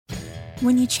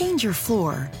When you change your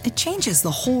floor, it changes the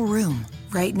whole room.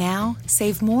 Right now,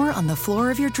 save more on the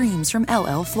floor of your dreams from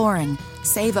LL Flooring.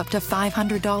 Save up to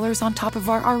 $500 on top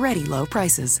of our already low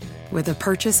prices. With a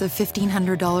purchase of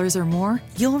 $1,500 or more,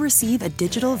 you'll receive a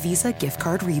digital Visa gift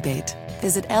card rebate.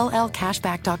 Visit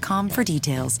llcashback.com for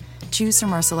details. Choose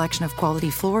from our selection of quality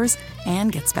floors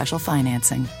and get special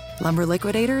financing. Lumber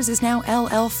Liquidators is now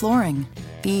LL Flooring.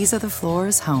 These are the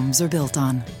floors homes are built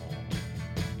on.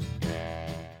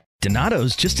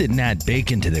 Donato's just didn't add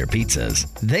bacon to their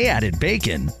pizzas. They added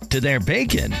bacon to their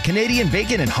bacon. Canadian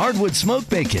bacon and hardwood smoked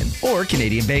bacon. Or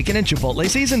Canadian bacon and Chipotle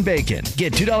seasoned bacon.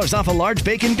 Get $2 off a large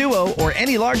bacon duo or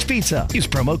any large pizza. Use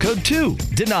promo code 2.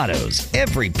 Donato's.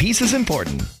 Every piece is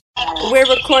important. We're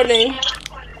recording.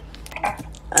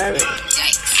 Alright.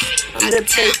 I'm gonna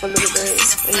play for a little bit.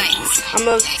 I'm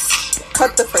gonna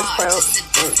cut the first part out.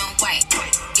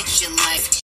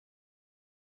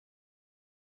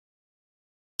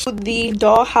 The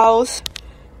Dollhouse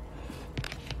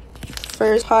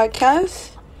first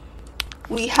podcast.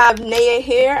 We have Naya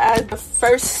here as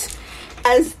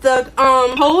the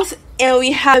host, and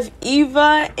we have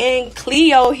Eva and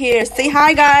Cleo here. Say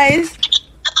hi, guys.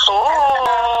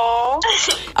 Oh.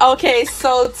 Okay,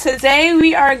 so today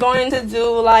we are going to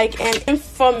do like an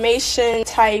information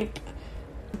type,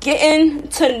 getting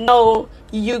to know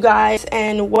you guys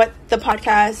and what the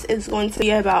podcast is going to be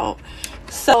about.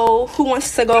 So, who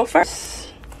wants to go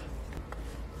first?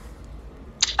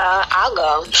 I'll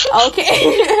go.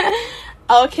 Okay.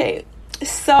 Okay.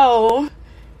 So,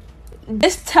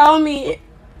 just tell me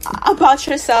about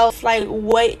yourself. Like,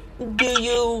 what do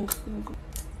you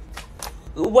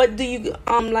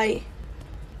like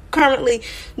currently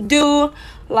do?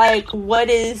 Like, what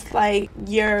is like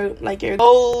your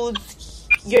goals,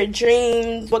 your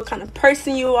dreams, what kind of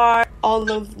person you are, all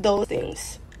of those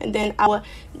things. And then I will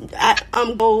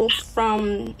go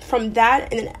from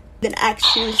that, and then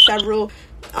ask you several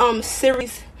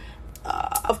series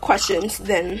of questions.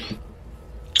 Then.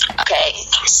 Okay,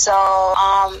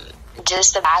 so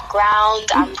just the background.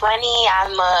 I'm 20.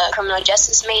 I'm a criminal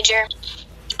justice major.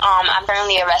 I'm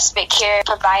currently a respite care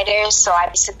provider, so I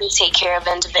basically take care of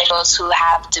individuals who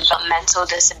have developmental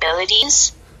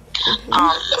disabilities.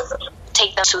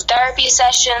 Take them to therapy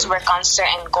sessions, work on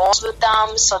certain goals with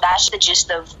them. So that's the gist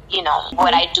of,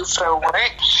 what I do for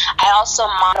work. I also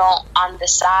model on the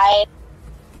side.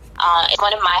 It's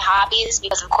one of my hobbies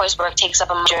because, of course, work takes up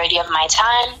a majority of my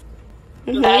time.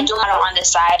 But I do model on the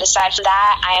side. Aside from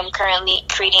that, I am currently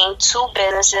creating 2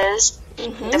 businesses.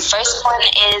 The first one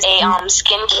is a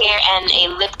skincare and a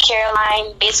lip care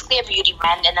line, basically a beauty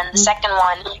brand. And then the second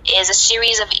one is a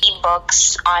series of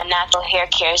ebooks on natural hair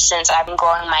care, since I've been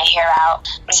growing my hair out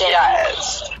since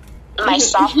my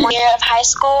sophomore year of high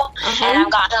school. And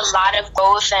I've gotten a lot of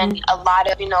growth and a lot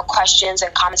of, questions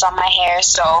and comments on my hair.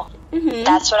 So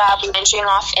that's what I'll be venturing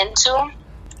off into.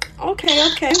 Okay.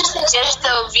 Just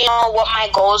of, what my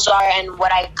goals are and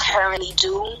what I currently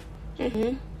do.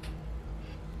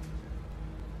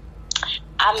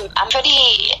 I'm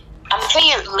pretty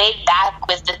laid back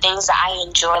with the things that I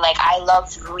enjoy. Like, I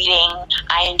love reading.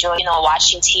 I enjoy,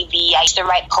 watching TV. I used to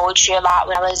write poetry a lot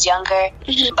when I was younger,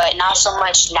 but not so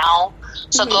much now.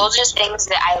 So those are things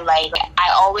that I like.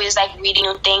 I always like reading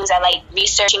new things. I like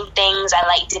researching things. I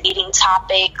like debating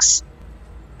topics.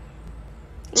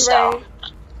 Right.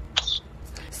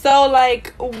 So,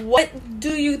 like, what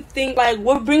do you think, like,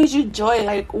 what brings you joy?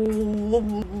 Like,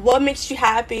 what makes you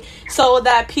happy? So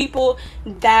that people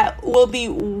that will be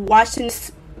watching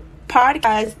this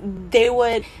podcast, they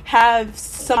would have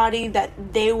somebody that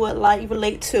they would, like,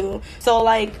 relate to. So,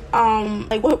 like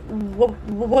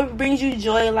what brings you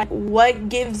joy? Like, what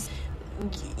gives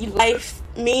life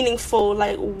meaningful?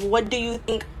 Like, what do you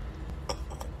think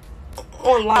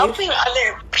on life? Helping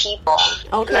other people.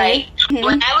 Okay. Like,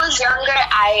 when I was younger,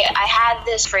 I had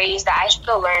this phrase that I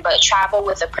still learn, but travel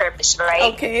with a purpose,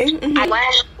 right? Okay. When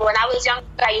I was younger,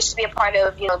 I used to be a part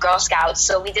of, Girl Scouts,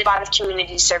 so we did a lot of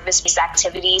community service-based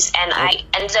activities, and I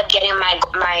ended up getting my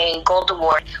Gold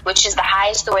Award, which is the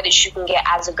highest award that you can get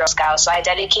as a Girl Scout. So I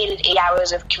dedicated 8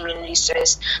 hours of community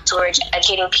service towards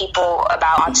educating people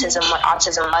about autism, what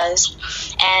autism was.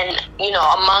 And,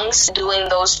 amongst doing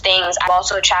those things, I've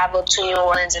also traveled to New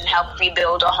Orleans and helped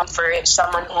rebuild a home for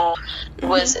someone who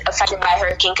was affected by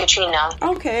Hurricane Katrina.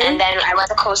 Okay. And then I went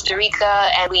to Costa Rica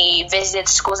and we visited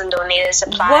schools and donated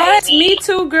supplies. What? Me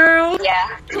too, girl.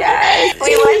 Yeah. Yes.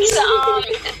 We went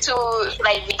to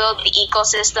rebuild the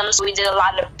ecosystem. So we did a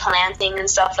lot of planting and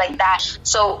stuff like that.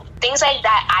 So things like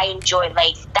that I enjoy.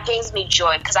 Like, that brings me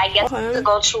joy because I get to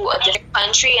go to a different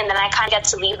country and then I kind of get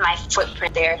to leave my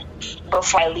footprint there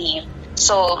before I leave.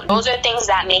 So those are things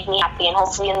that make me happy, and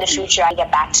hopefully in the future I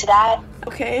get back to that.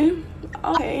 Okay.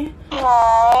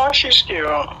 Aww, she's cute.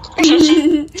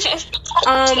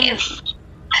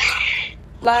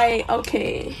 Like,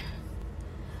 okay.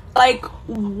 Like,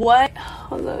 what?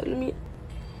 Hold on, let me.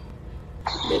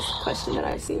 This question that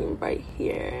I seen right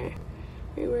here.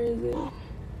 Wait, where is it?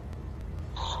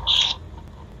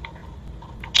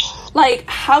 Like,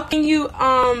 how can you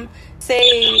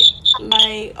say,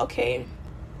 like, okay,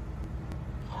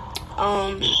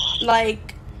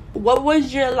 like, what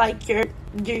was your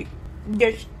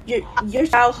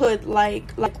childhood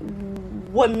like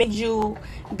what made you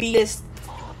be this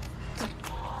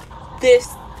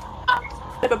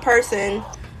type of person?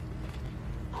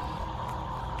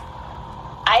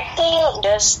 I think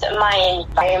just my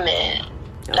environment.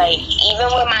 Like, even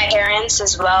with my parents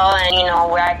as well, and, you know,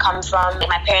 where I come from,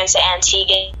 my parents are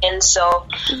Antiguan, so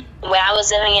when I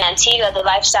was living in Antigua, the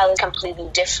lifestyle is completely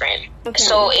different. Okay.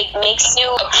 So it makes you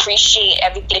appreciate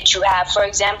everything that you have. For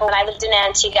example, when I lived in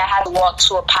Antigua, I had to walk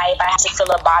to a pipe, I had to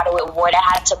fill a bottle with water,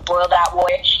 I had to boil that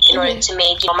water in order to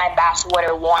make, you know, my bath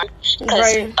water warm.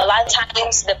 Because a lot of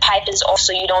times the pipe is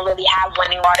also, you don't really have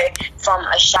running water from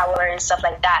a shower and stuff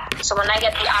like that. So when I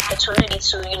get the opportunity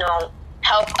to, you know,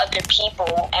 help other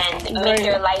people and make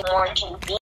their life more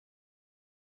convenient.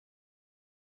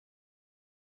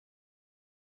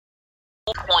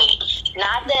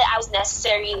 Not that I was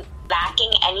necessarily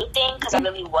lacking anything, because I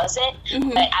really wasn't,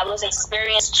 but I was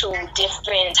experienced to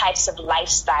different types of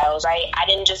lifestyles, right? I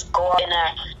didn't just go up in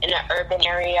an urban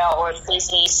area or a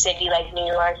busy city like New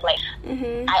York. Like,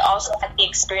 I also had the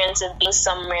experience of being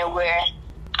somewhere where,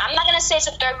 I'm not going to say it's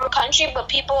a third world country, but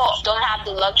people don't have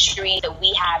the luxury that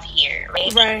we have here,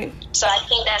 right? Right. So I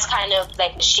think that's kind of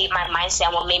like shaped my mindset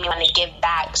and what made me want to give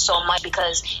back so much,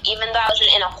 because even though I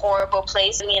wasn't in a horrible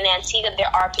place, I mean, in Antigua,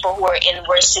 there are people who are in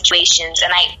worse situations,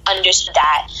 and I understood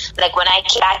that. Like, when I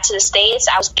came back to the States,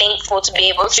 I was thankful to be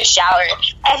able to shower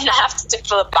and not have to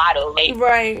fill a bottle. Like,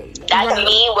 that to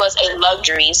me was a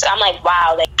luxury. So I'm like,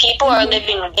 wow, like, people are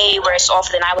living way worse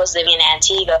off than I was living in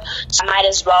Antigua, so I might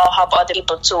as well help other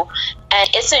people too. And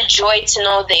it's a joy to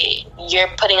know that you're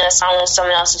putting a smile on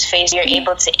someone else's face, you're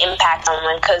able to impact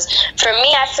someone. Because for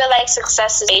me, I feel like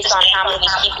success is based on how many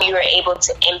people you are able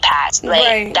to impact.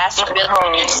 Like, that's really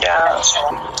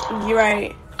You're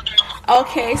right.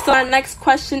 Okay, so our next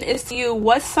question is to you.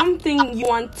 What's something you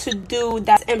want to do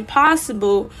that's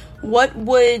impossible? What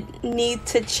would need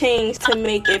to change to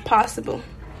make it possible?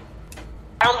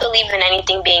 I don't believe in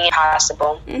anything being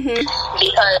impossible.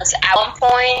 Because at one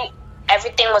point,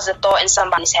 everything was a thought in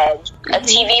somebody's head. A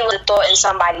TV was a thought in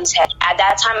somebody's head. At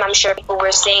that time, I'm sure people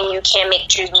were saying you can't make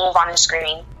trees move on the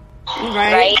screen.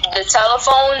 Right? The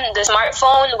telephone, the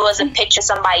smartphone was a picture in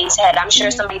somebody's head. I'm sure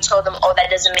somebody told them, oh, that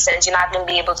doesn't make sense. You're not going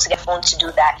to be able to get a phone to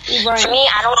do that. For me,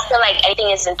 I don't feel like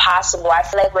anything is impossible. I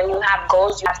feel like when you have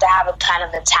goals, you have to have a plan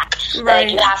of attack.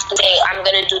 Like, you have to say, I'm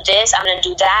going to do this, I'm going to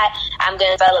do that, I'm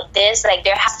going to develop this. Like,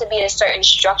 there has to be a certain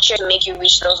structure to make you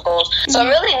reach those goals. So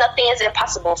really, nothing is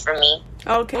impossible for me.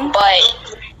 Okay. But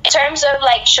in terms of,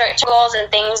 like, short-term goals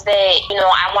and things that, you know,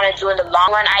 I want to do in the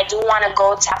long run, I do want to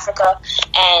go to Africa,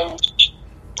 and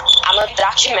I'm a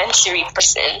documentary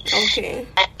person. Okay.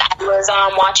 And I was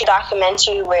watching a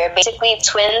documentary where basically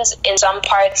twins in some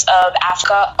parts of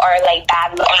Africa are like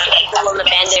bad luck. People will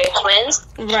abandon their twins.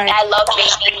 Right. And I love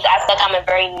babies. I feel like I'm a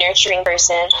very nurturing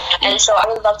person. And so I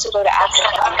would love to go to Africa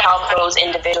and help those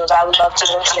individuals. I would love to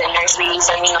go to the nurseries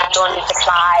and, you know, donate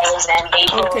supplies and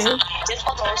babies. Just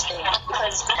all those things.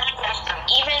 Because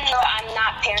even though I'm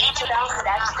not parent to them,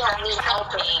 that's still me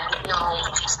helping, you know,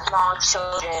 small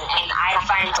children. And I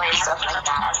find joy and stuff like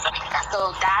that. So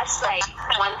that's like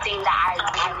one thing that I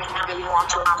really want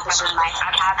to accomplish in life.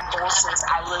 I've had goals since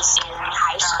I was in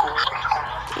high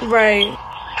school. Right.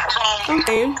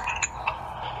 Okay.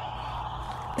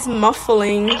 It's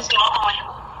muffling.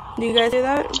 Do you guys hear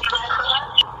that?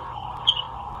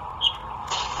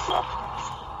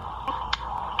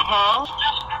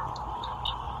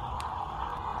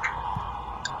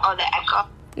 Oh, the echo?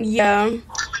 Yeah.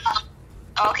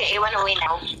 Okay, it went away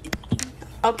now.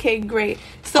 Okay, great.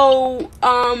 So,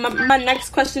 my next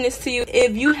question is to you.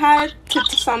 If you had to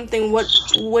teach something, what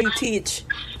would you teach?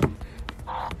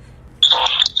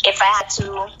 If I had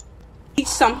to teach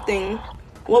something,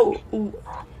 what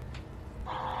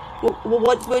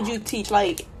would you teach?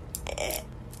 Like,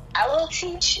 I will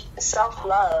teach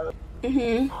self-love. I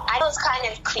know it's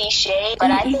kind of cliche,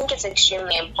 but I think it's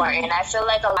extremely important. I feel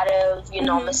like a lot of, you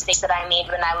know, mistakes that I made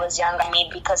when I was young, I made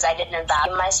because I didn't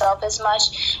value myself as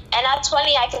much. And at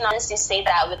 20, I can honestly say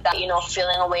that without, you know,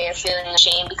 feeling away or feeling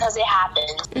ashamed, because it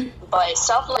happened. But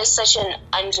self-love is such an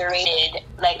underrated,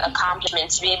 like, accomplishment,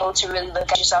 to be able to really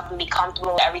look at yourself and be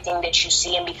comfortable with everything that you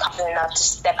see and be confident enough to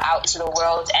step out into the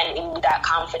world and imbue that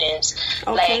confidence.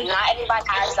 Okay. Like, not everybody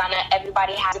has that. Not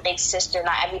everybody has a big sister.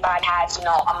 Not everybody has, you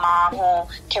know, a mom who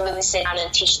can really sit down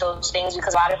and teach those things,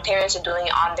 because a lot of parents are doing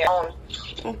it on their own.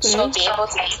 Okay. So to be able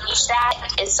to teach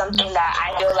that is something that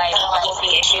I feel like will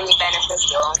be extremely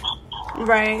beneficial.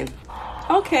 Right.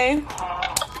 Okay.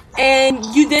 And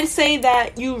you did say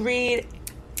that you read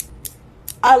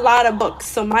a lot of books.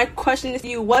 So my question is to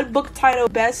you, what book title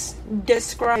best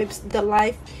describes the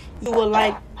life you would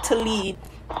like to lead?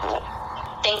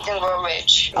 Think and Grow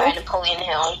Rich by Napoleon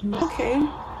Hill. Okay.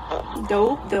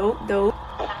 Dope.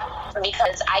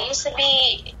 Because I used to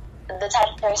be the type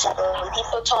of person where when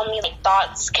people told me, like,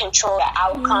 thoughts control the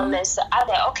outcome and stuff, I was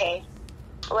like, okay,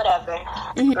 whatever,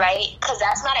 right? Because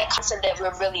that's not a concept that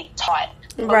we're really taught.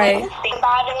 But Right. when you think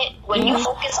about it, when you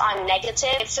focus on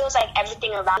negative, it feels like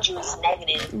everything around you is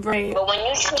negative. Right. But when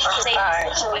you choose to say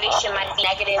the situation might be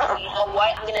negative, well, you know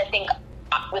what? I'm going to think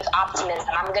with optimism.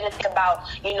 I'm going to think about,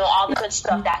 you know, all the good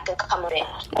stuff that could come with it.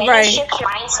 Then Right. you shift your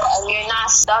mindset and you're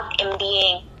not stuck in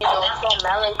being, you know, so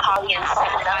melancholy and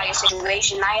sad about your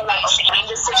situation. Now you're like, okay, I'm in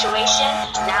this situation.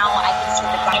 Now I can see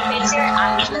the bright picture.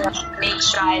 I'm going to make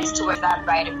strides towards that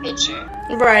brighter picture.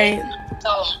 Right.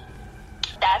 So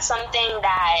that's something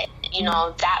that, you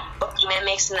know, that book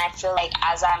mimics, and I feel like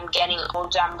as I'm getting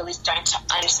older, I'm really starting to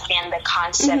understand the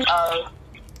concept of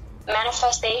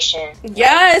manifestation.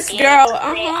 Yes, Being girl. able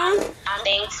to say, I'm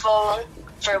thankful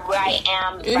for where I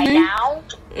am right now,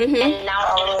 and now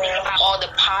I'm thinking about all the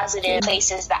positive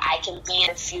places that I can be in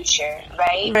the future,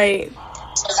 right? Right.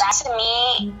 So that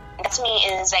to me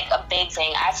is like a big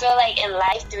thing. I feel like in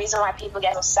life, the reason why people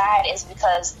get so sad is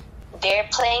because they're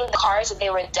playing the cards that they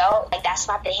were dealt. Like, that's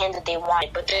not the hand that they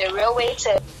wanted. But the real way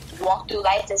to walk through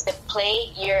life is to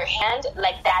play your hand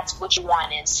like that's what you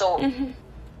wanted. So,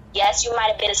 yes, you might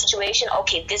have been in a situation,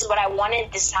 okay, this is what I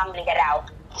wanted, this is how I'm going to get out.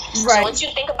 Right. So once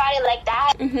you think about it like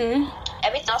that,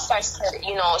 everything else starts to,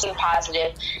 you know, seem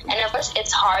positive. And of course,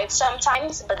 it's hard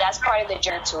sometimes, but that's part of the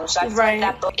journey too. So I feel like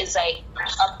that book is like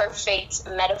a perfect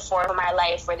metaphor for my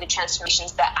life, for the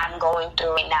transformations that I'm going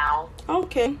through right now.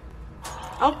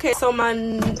 Okay, so my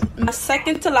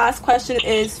second to last question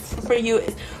is for you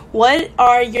is, what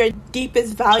are your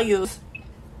deepest values?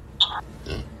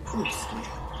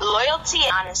 Loyalty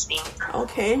and honesty.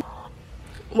 Okay.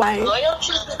 Why?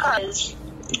 Loyalty because,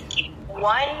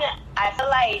 one, I feel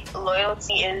like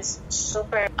loyalty is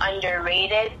super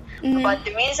underrated. But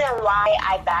the reason why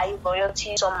I value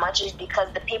loyalty so much is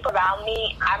because the people around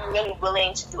me, I'm really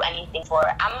willing to do anything for.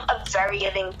 I'm a very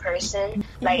giving person.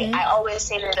 Like, I always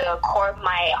say that the core of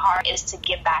my heart is to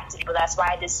give back to people. That's why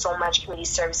I did so much community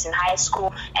service in high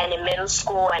school and in middle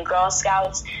school and Girl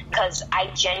Scouts, because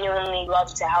I genuinely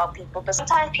love to help people. But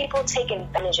sometimes people take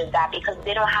advantage of that because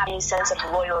they don't have any sense of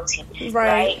loyalty,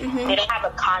 right? They don't have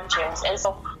a conscience. And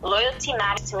so loyalty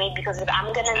matters to me, because if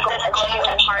I'm going to go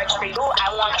extremely hard for you,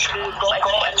 I want you to go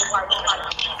extremely hard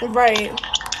for me. Right.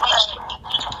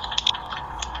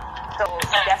 So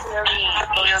definitely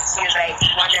loyalty is like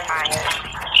one of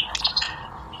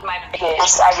my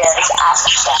biggest, I guess,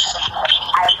 aspects that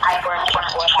I work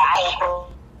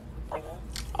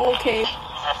for. Okay.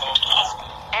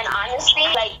 And honestly,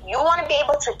 like, you want to be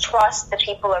able to trust the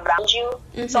people around you.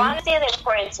 So honesty is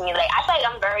important to me. Like, I feel like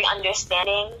I'm very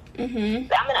understanding.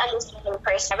 Like, I'm an understanding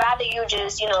person. I'd rather you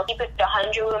just, you know, keep it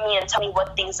 100 with me and tell me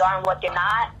what things are and what they're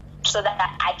not, so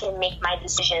that I can make my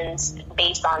decisions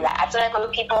based on that. I feel like when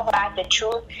people hold back the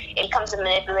truth, it becomes a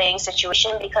manipulating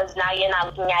situation, because now you're not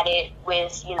looking at it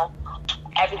with, you know,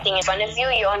 everything in front of you.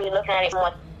 You're only looking at it from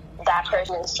what that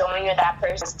person is showing you, that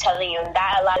person is telling you, and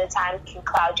that a lot of times can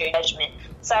cloud your judgment.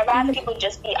 So I'd rather people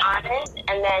just be honest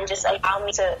and then just allow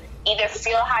me to either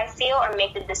feel how I feel or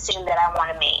make the decision that I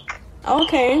want to make.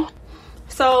 Okay.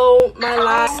 So my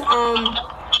last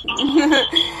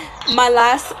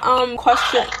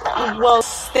question, well,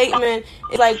 statement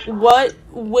is like, what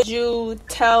would you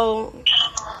tell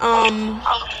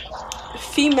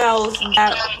females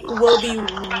that will be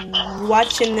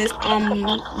watching this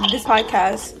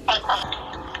podcast?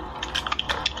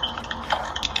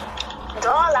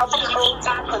 Don't allow people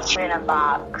to put you in a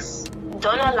box.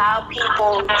 Don't allow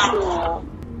people to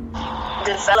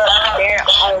develop their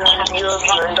own view of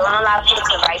you, and don't allow people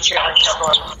to write your own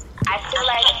story. I feel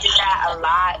like I did that a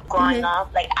lot growing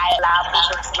up. Like, I allow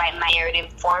people to write my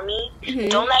narrative for me.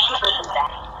 Don't let people do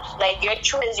that. Like, your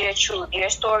truth is your truth. Your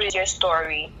story is your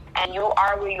story. And you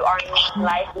are where you are in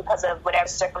life because of whatever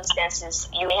circumstances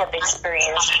you may have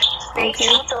experienced. Stay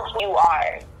true to who you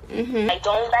are. Like,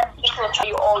 don't let people tell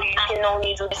you, oh, you can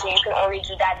only do this and you can only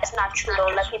do that. That's not true.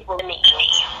 Don't let people limit you.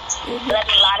 Let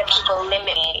a lot of people limit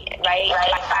me, right?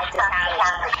 Like I just have,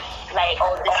 like,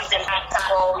 oh, this is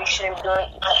impossible. You shouldn't be doing.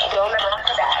 Don't let them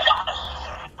do that.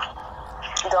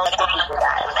 Don't let people do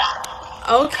that.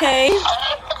 Okay.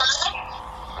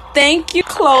 Thank you,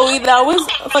 Chloe. That was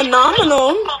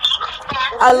phenomenal.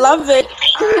 I love it.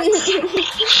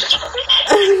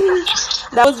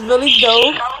 That was really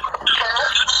dope.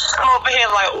 I'm over here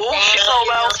like, ooh, she's so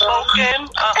well spoken.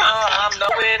 I'm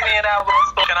nowhere near that well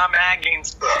spoken. I'm nagging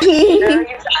still.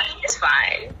 It's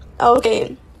fine.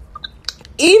 Okay.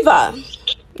 Eva,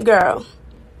 girl,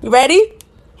 you ready?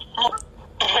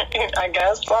 I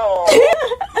guess so.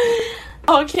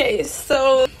 Okay,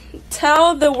 so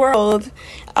tell the world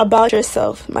about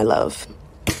yourself, my love.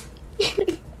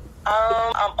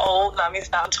 I'm old. I mean,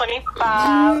 I'm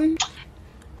 25.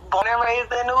 Born and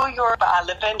raised in New York, but I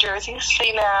live in Jersey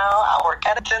City now. I work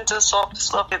at a dentist's office,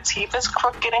 so if your teeth is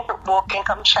crooked and walking,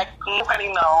 come check me. You already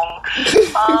know.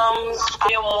 I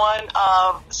am one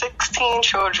of 16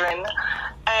 children,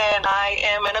 and I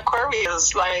am an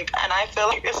Aquarius. Like, and I feel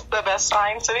like it's the best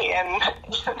sign to be in.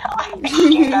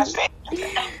 That's it.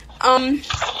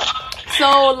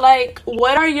 So, like,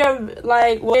 what are your,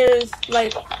 like, what is,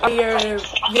 like, are your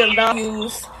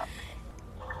values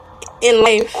in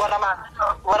life? What are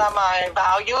my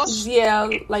values? Yeah,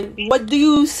 like, what do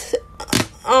you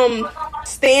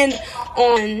stand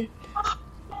on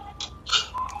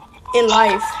in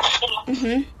life?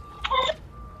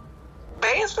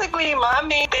 Basically, my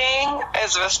main thing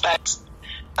is respect.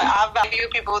 Like, I value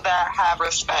people that have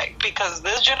respect, because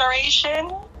this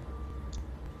generation,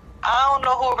 I don't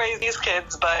know who raised these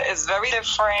kids, but it's very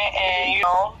different, and, you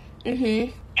know,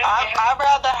 I'd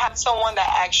rather have someone that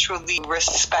actually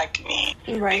respect me,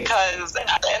 Right. because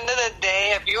at the end of the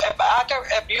day, if you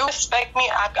respect me,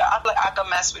 I could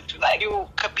mess with you, like, you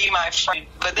could be my friend.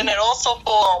 But then it also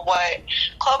falls on what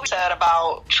Chloe said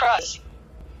about trust.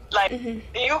 Like,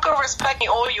 you can respect me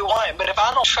all you want, but if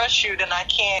I don't trust you, then I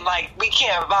can't, like, we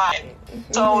can't vibe.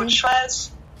 So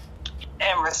trust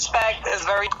and respect is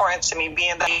very important to me,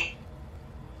 being that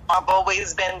I've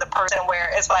always been the person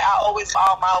where it's like I always go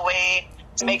out my way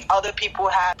to make other people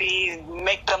happy,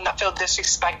 make them not feel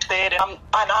disrespected, and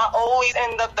I always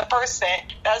end up the person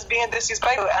that's being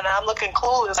disrespected, and I'm looking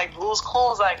clueless, like Blue's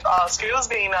Clues, like, excuse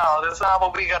me, no, that's not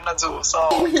what we're gonna do.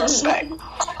 So respect.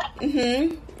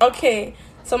 Okay,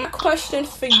 so my question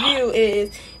for you is,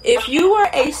 if you were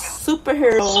a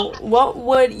superhero, what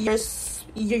would your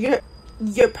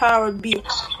power be,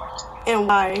 and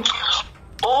why?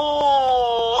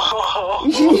 Oh,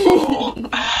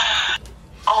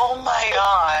 oh my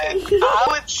God!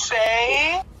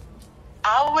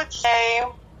 I would say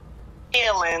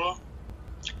healing.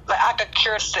 Like, I could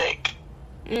cure sick.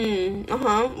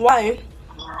 Why?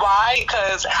 Why?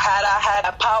 Because had I had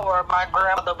that power, my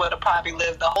grandmother would have probably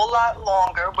lived a whole lot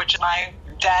longer, which is my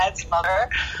dad's mother.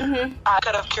 I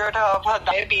could have cured her of her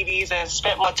diabetes and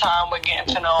spent more time with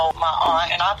getting to know my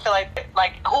aunt. And I feel like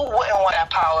who wouldn't want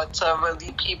that power to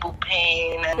relieve people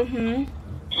pain and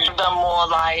give them more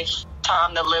life,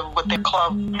 time to live with their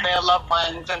loved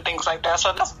ones and things like that.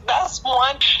 So that's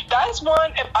one.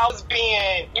 If I was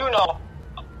being, you know,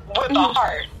 with the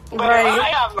heart. But Right. if I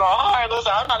have no heart,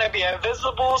 listen, I'm not going to be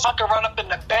invisible, so I can run up in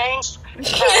the banks.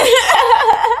 Listen,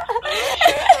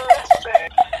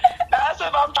 that's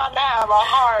if I'm trying to have a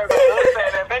heart. But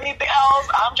listen, if anything else,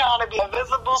 I'm trying to be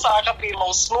invisible so I can be the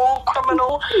most smooth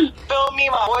criminal. Feel me,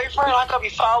 my boyfriend, I could be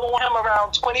following him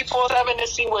around 24/7 to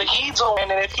see what he's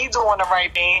doing and if he's doing the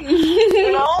right thing.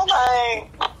 You know, like,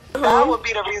 that would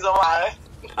be the reason why.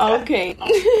 Okay.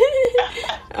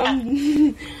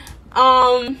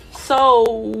 So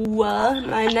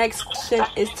my next question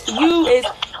is to you is,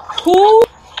 who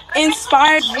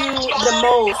inspired you the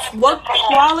most? What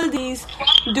qualities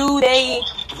do they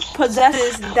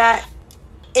possess that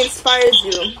inspires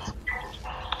you?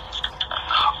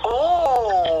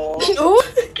 Ooh,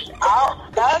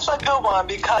 that's a good one,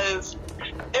 because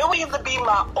it would either be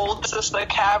my older sister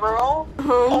Carol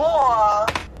or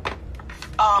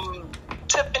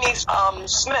Tiffany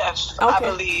Smith, I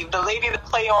believe, the lady that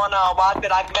play on Why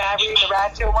Did I Marry, the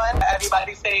ratchet one.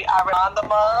 Everybody say Ariana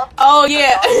Mom. Oh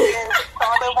yeah.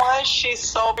 The one, she's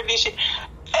so pretty.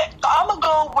 I'm gonna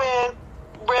go with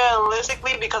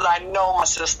realistically, because I know my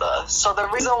sister. So the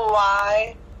reason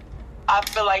why I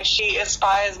feel like she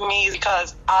inspires me is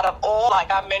because out of all, like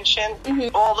I mentioned,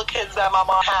 all the kids that my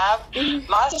mom have,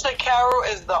 my sister Carol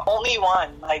is the only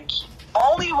one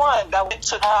that went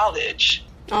to college.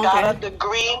 Got a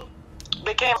degree,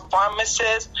 became a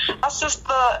pharmacist. My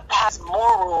sister has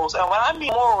morals, and when I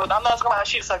mean morals, I'm not talking about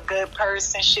she's a good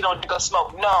person, she don't go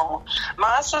smoke. No,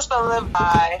 my sister lived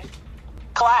by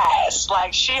class.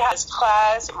 Like, she has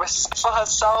class, respect for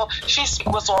herself. She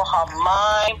speaks what's on her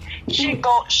mind.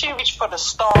 She reach for the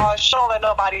stars. She don't let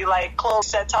nobody, like, close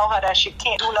that tell her that she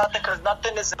can't do nothing because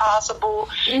nothing is impossible.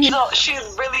 So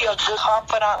she's really a good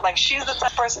confidant. Like, she's the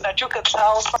type of person that you could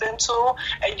tell something to,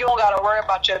 and you don't gotta worry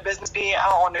about your business being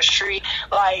out on the street.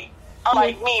 Like,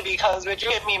 unlike me, because if you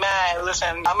get me mad,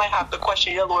 listen, I might have to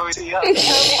question your loyalty. You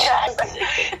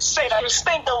say that you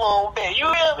stink a little bit.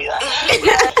 You hear me?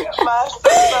 My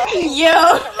sister.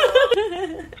 Yo.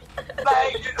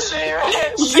 Like,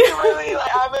 she really,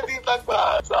 like, I'm gonna be fucked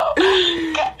up. So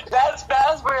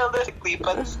that's realistically,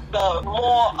 but the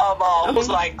more of who's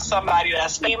like somebody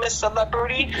that's famous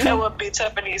celebrity, it would be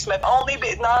Tiffany Smith.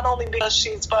 Not only because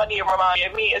she's funny and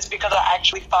reminding me, it's because I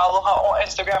actually follow her on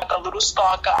Instagram like a little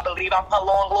stalker. I believe I'm her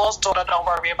long lost daughter. Don't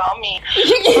worry about me.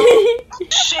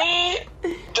 She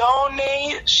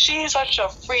donates. She's such a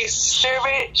free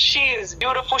spirit. She is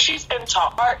beautiful. She's into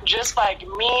art just like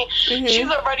me. She's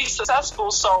already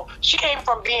successful, so she came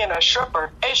from being a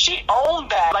stripper, and she owned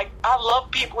that. Like, I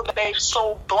love people that they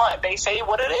so blunt. They say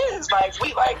what it is. Like,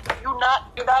 you're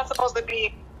not supposed to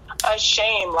be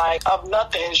ashamed, like, of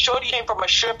nothing. Shorty came from a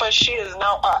stripper. She is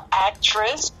now an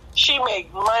actress. She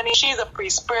make money. She's a free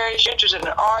spirit. She's interested in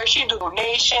art. She do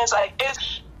donations. Like,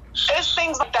 it's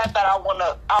things like that I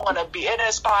wanna be. It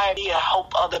inspired me to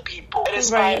help other people. It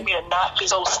inspired me to not be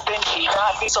so stingy,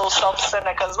 not be so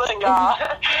self-centered. Because listen, y'all, if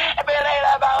it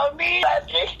ain't about me, that's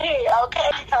me, okay?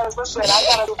 Because listen, I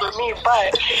gotta do for me,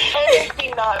 but it makes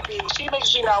me not be. She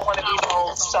makes me not want to be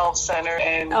so self-centered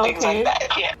and things like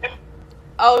that. Yeah.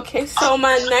 Okay, so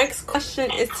my next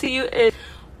question is to you is,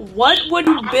 what would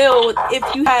you build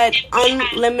if you had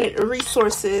unlimited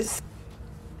resources?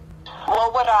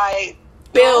 What would I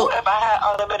build if I had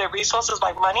unlimited resources,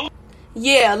 like money?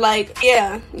 Yeah.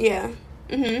 Mm-hmm.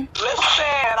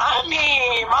 Listen, I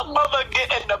mean, my mother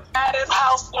getting the baddest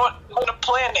house on the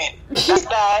planet. That's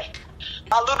that.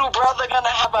 My little brother gonna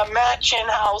have a matching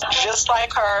house just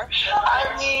like her.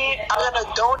 I mean, I'm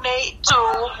gonna donate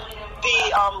to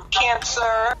the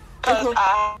cancer, because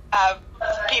I have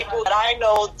people that I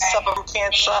know suffer from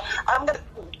cancer.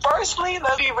 Firstly,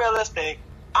 let's be realistic.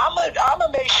 I'm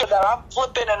gonna make sure that I'm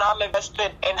flipping and I'm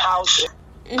invested in houses,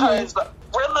 because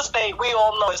real estate, we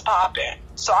all know, is popping.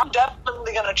 So I'm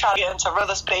definitely gonna try to get into real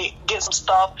estate, get some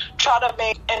stuff, try to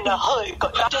make in the hood,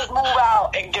 not just move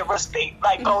out and get real estate,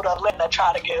 like go to Atlanta,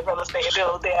 try to get real estate and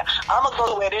build there. I'm gonna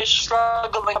go to where there's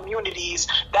struggling communities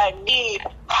that need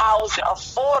housing,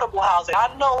 affordable housing.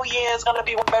 I know, it's gonna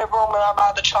be one bedroom and I'm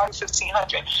about to charge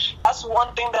 $1,500. That's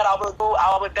one thing that I would do.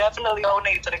 I would definitely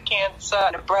donate to the cancer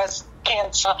and the breast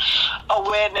cancer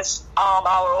awareness.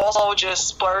 I would also just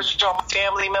splurge on my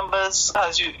family members,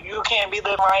 because you can't be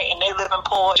living right and they living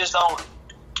poor.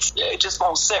 It just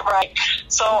won't sit right.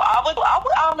 So I would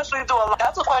honestly do a lot.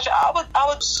 That's a question. I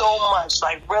would do so much,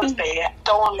 like real estate,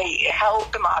 donate,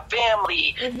 helping my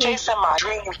family, chasing my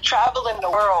dreams, traveling the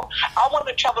world. I want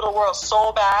to travel the world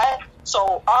so bad.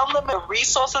 So unlimited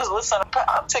resources. Listen,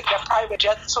 I'm taking a private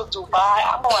jet to Dubai.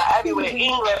 I'm going everywhere.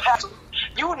 England,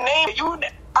 you name it.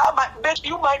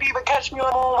 You might even catch me on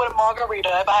the moon with a margarita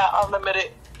if I had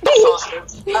unlimited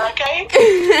resources. Okay?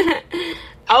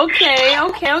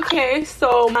 Okay.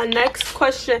 So my next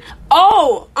question.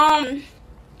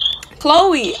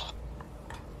 Chloe.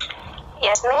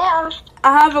 Yes, ma'am.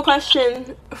 I have a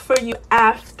question for you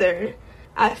after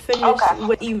I finish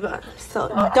with Eva. So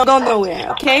don't go nowhere,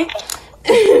 okay?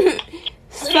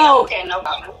 Okay, no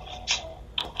problem.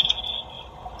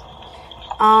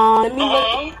 Let me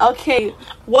look. Okay,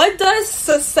 what does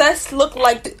success look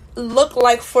like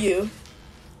for you?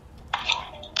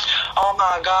 Oh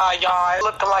my God, y'all! It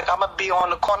looking like I'm gonna be on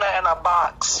the corner in a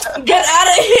box. Get out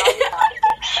of here!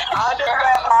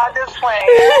 I just playing.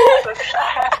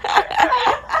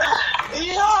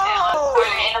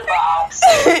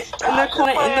 In the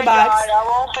corner in the box. I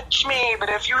won't touch me, but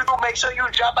if you do, make sure you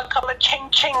drop a couple of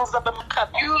ching-chings up in my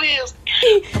cup. You is.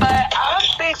 But I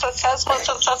think success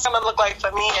gonna look like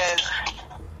for me is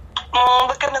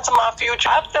looking into my future.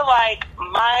 I feel like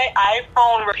my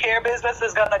iPhone repair business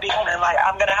is gonna be booming. Like,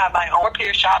 I'm gonna have my own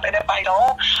repair shop, and if I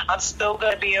don't, I'm still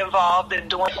gonna be involved in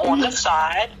doing on the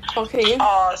side. Okay.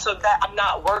 So that I'm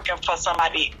not working for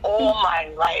somebody all my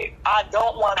life. I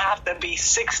don't want to have to be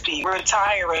 60,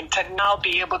 retiring, to now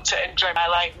be able to enjoy my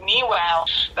life. Meanwhile,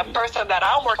 the person that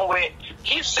I'm working with,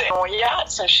 he's sitting on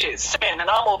yachts and shit, sipping, and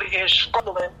I'm over here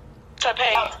struggling to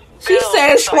pay. She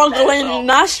said struggling,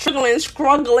 not struggling,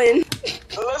 struggling.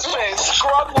 Listen,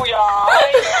 struggle, y'all.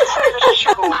 I ain't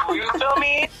struggle. You feel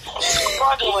me?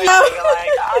 Struggling, nigga. Like,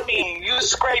 I mean, you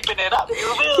scraping it up. You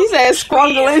feel He said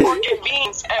struggling. Working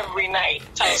beans every night.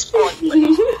 Type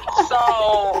struggling.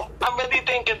 So I'm really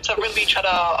thinking to really try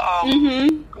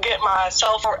to get my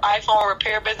iPhone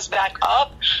repair business back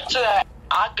up so that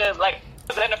I could, like,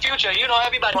 in the future, you know,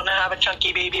 everybody want to have a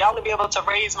chunky baby. I want to be able to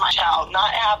raise my child,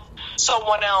 not have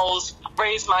someone else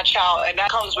raise my child, and that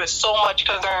comes with so much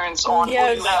concerns on who you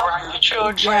have around your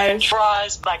children,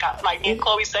 trust, like me and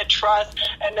Chloe said, trust,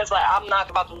 and it's like, I'm not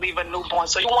about to leave a newborn,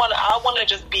 so I want to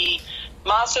just be,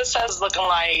 my success is looking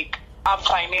like I'm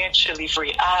financially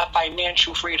free. I have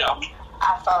financial freedom.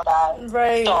 I felt that.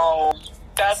 Right. So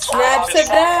that's Snap to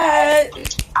that.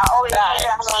 I always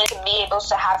wanted to be able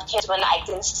to have kids when I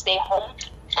can stay home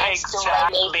and still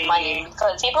make money,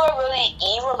 because people are really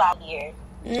evil out here.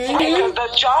 Because the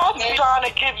job is trying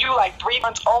to give you like 3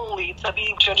 months only to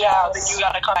leave your job, and you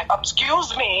gotta come back.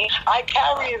 Excuse me, I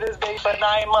carry this day for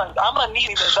 9 months. I'm gonna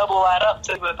need to double that up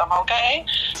to with them, okay?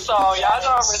 So y'all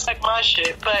gonna respect my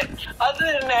shit. But other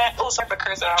than that, sorry for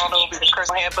cursing. I don't know if it's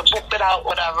cursing here, but book it out,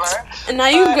 whatever. And now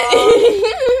you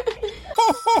good.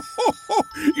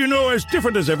 You know, as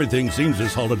different as everything seems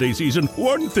this holiday season,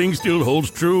 one thing still holds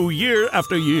true year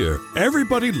after year.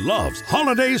 Everybody loves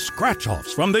holiday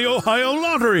scratch-offs from the Ohio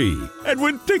Lottery. And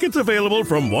with tickets available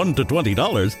from $1 to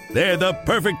 $20, they're the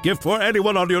perfect gift for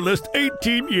anyone on your list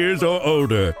 18 years or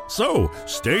older. So,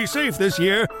 stay safe this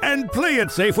year and play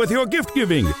it safe with your gift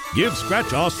giving. Give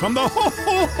scratch-offs from the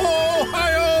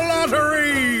Ohio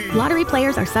Lottery! Lottery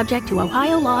players are subject to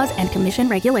Ohio laws and commission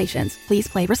regulations. Please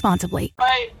play responsibly.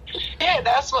 Right. Yeah,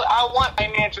 that's what I want,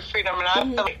 financial freedom, and I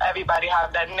feel like everybody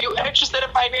have that. And if you're interested in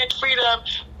financial freedom,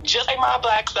 just like my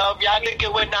black self, y'all need to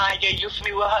get with Naya. You feel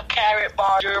me, with her carrot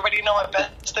bar. You already know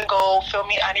invest in gold. Feel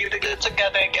me? I need to get it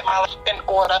together and get my life in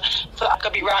order so I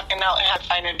could be rocking out and have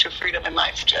financial freedom in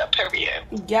my future, period.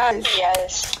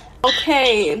 Yes.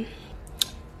 Okay,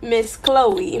 Miss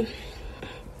Chloe.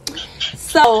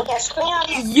 So,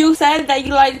 you said that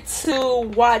you like to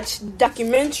watch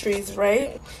documentaries,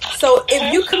 right? So,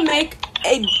 if you could make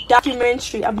a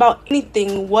documentary about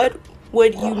anything, what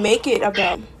would you make it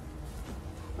about?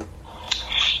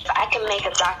 If I can make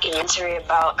a documentary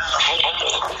about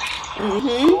anything.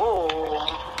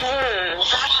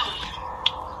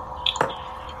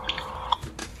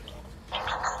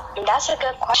 That's a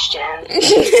good question.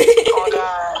 Oh,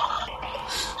 God.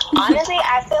 Honestly,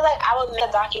 I feel like I would make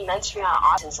a documentary on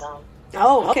autism.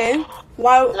 Oh, okay.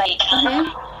 Why? Like,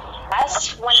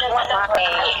 that's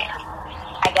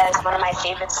one of my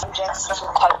favorite subjects to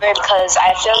cover, because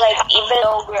I feel like even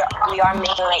though we are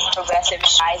making like progressive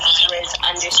strides towards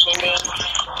understanding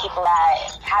people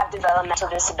that have developmental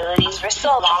disabilities, we're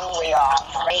still a long way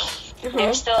off, right?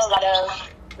 There's still a lot of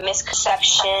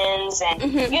misconceptions and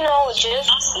you know,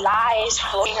 just lies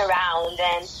floating around,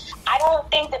 and I don't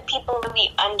think that people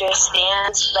really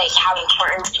understand like how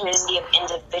important the community of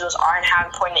individuals are and how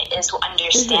important it is to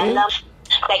understand them.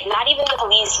 Like, not even the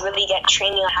police really get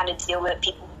training on how to deal with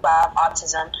people who have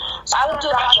autism. So I would do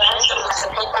documentaries so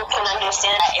people can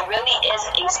understand that it really is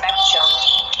a spectrum.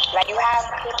 Like, you have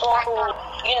people who,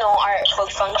 you know, are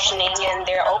fully functioning and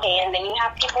they're okay, and then you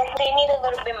have people who they need a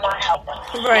little bit more help.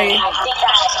 Right. And I think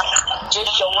that just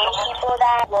showing people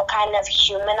that will kind of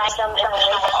humanize them in a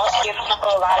way, but also give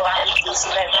people a lot of empathy,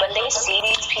 so that when they see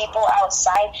these people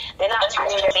outside, they're not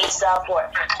turning their face up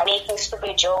or making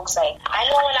stupid jokes. Like, I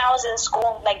know when I was in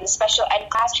school, like the special ed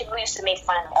class, people used to make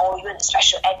fun of, oh, you in the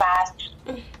special ed class.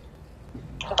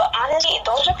 But honestly,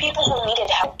 those are people who needed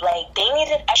help. Like, they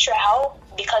needed extra help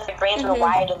because their brains were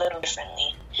wired a little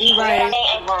differently. Right. And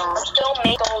people still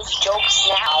make those jokes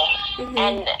now.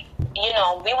 And, you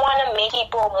know, we want to make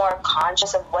people more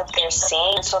conscious of what they're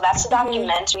saying. So that's a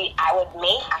documentary I would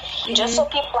make, just so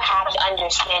people have the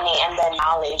understanding and the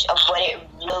knowledge of what it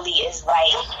really is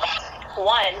like.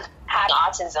 One, having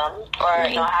autism or,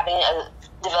 you know, having a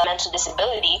developmental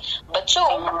disability, but two,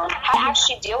 how to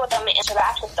actually deal with them and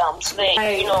interact with them, so that,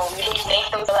 you know, you don't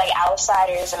make them feel like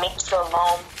outsiders and make them feel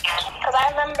alone. Because I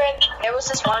remember there was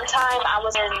this one time I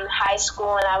was in high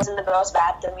school and I was in the girls'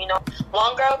 bathroom, you know,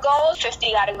 one girl goes,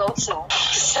 50 gotta go too.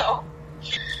 So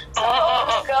I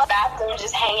was in the girls' bathroom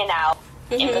just hanging out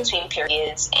in between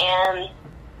periods, and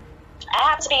I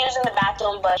happened to be using the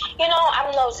bathroom, but, you know,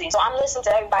 I'm nosy, so I'm listening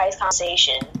to everybody's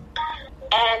conversation.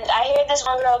 And I hear this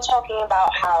one girl talking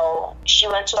about how she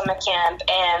went to summer camp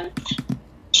and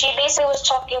She basically was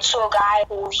talking to a guy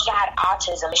who he had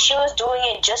autism. She was doing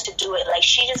it just to do it. Like,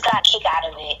 she just got a kick out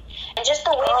of it. And just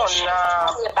the way that she was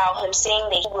talking about him, saying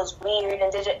that he was weird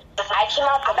and did it. I came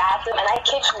out the bathroom, and I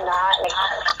kid you not, like,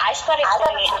 I started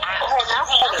pointing at her, not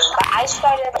pointing, but I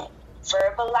started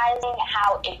verbalizing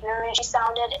how ignorant she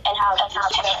sounded and how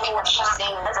terrible what she was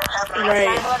saying was. Right.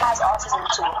 My brother has autism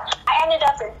too. I ended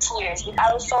up in tears because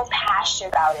I was so passionate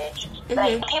about it.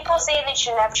 Like, people say that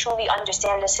you never truly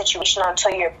understand the situation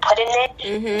until you're put in it.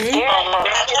 They're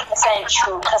 100%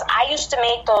 true, because I used to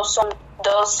make those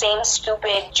same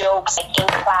stupid jokes, like, in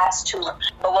class too.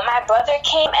 But when my brother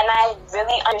came and I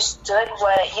really understood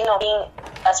what, being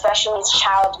a special needs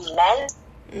child meant,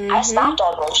 I stopped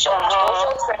all those jokes. Those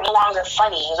jokes were no longer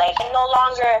funny. Like, I no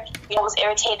longer, was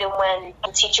irritated when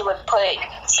the teacher would put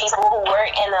people who were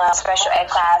in a special ed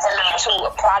class to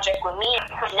a project with me.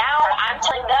 Now I'm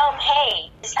telling them,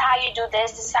 hey, this is how you do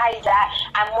this is how you do that.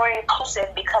 I'm more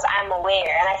inclusive because I'm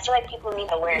aware. And I feel like people need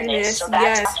awareness. So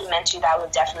that's a documentary that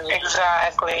would definitely...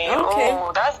 Exactly. Okay.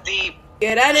 Oh, that's deep.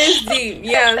 Yeah, that is deep.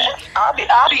 Yeah. I'll be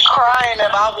crying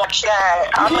if I watch that.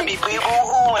 I'm gonna be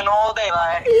boo-hoo-hooing all day,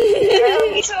 like. Yeah,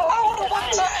 me too. I'll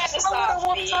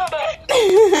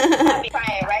be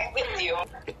crying right with you.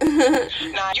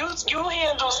 Nah, you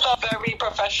handle stuff very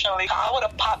professionally. I would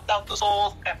have popped out the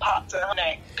soul and popped her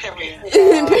neck. Period.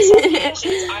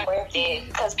 She's not worth it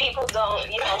because people don't.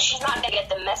 She's not gonna get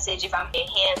the message if I'm getting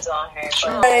hands on her.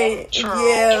 Right.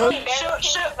 Yeah.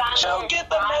 She'll get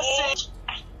the message.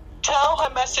 Tell her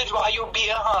message while you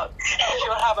beating her.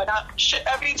 She'll have a knot.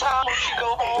 Every time when she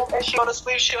go home and she go to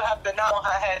sleep, she'll have the knot on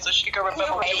her head so she can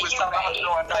remember what you was talking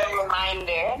about doing. A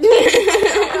reminder.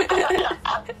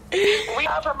 We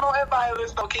are promoting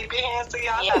violence, so keep your hands to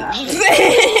yourself.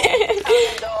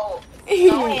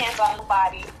 No hands on the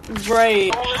body.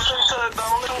 Right. Don't listen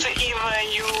to Eva and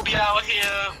you be out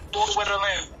here with a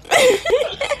limp.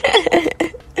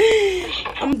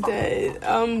 I'm dead.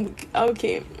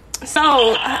 Okay.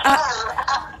 So, I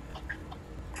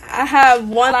have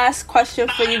one last question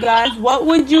for you guys. What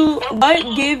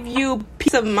give you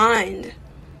peace of mind?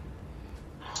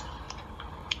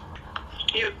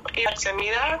 You asking me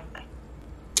that?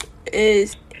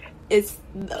 It's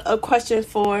a question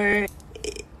for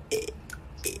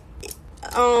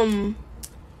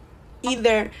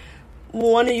either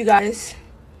one of you guys.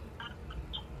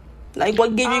 Like,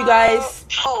 what give you guys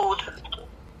food?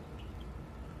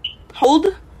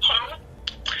 Hold?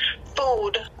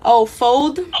 Food. Oh,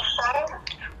 fold?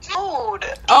 Food.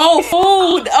 Oh,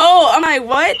 food. Oh, I'm like,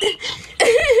 what?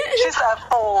 She said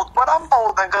fold. But I'm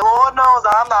folding, because Lord knows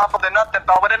I'm not folding nothing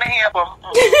but with a hamper.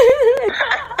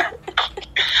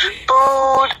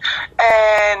 Food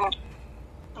and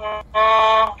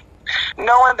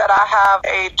knowing that I have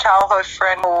a childhood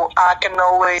friend who I can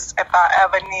always, if I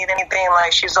ever need anything,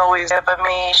 like, she's always there for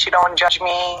me. She don't judge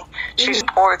me. She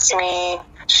supports me.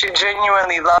 She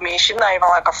genuinely loves me. She's not even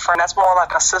like a friend. That's more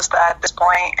like a sister at this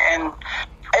point. And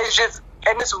it's just,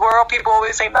 in this world, people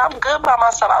always say, I'm good by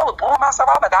myself. I was born myself.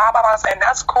 I would die by myself. And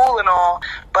that's cool and all.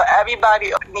 But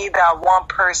everybody needs that one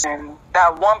person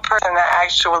that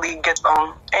actually gets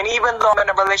them. And even though I'm in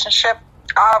a relationship,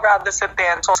 I'd rather sit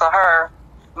there and talk to her,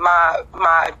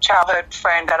 my childhood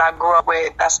friend that I grew up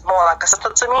with, that's more like a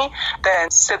sister to me,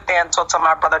 than sit there and talk to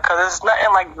my brother, because it's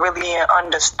nothing like really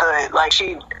understood. Like,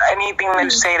 anything that you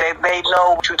say, they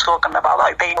know what you're talking about.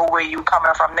 Like, they know where you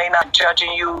coming from. They not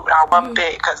judging you not one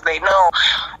bit, because they know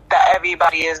that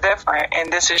everybody is different, and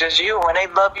this is just you, and they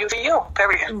love you for you.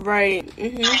 Period. Right.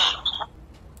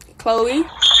 Chloe.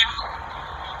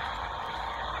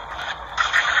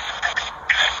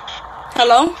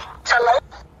 Hello.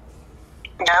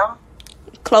 Yeah.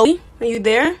 Chloe, are you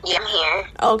there? Yeah, I'm here.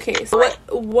 Okay, so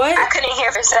what? I couldn't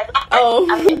hear for a second. Oh,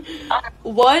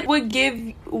 what would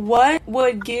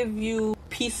give you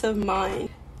peace of mind?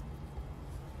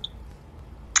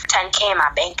 10K in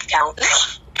my bank account.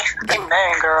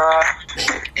 Amen, girl.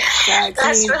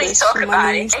 Let's really talk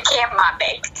about it. 10K in my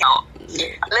bank account.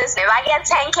 Yeah. Listen, if I get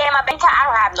 10K in my bank account, I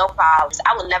don't have no problems.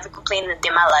 I will never complain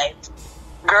in my life.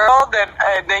 Girl,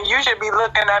 then you should be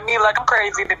looking at me like I'm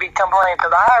crazy to be complaining,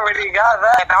 because I already got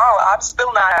that. I'm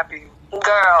still not happy.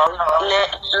 Girl,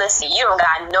 listen, you don't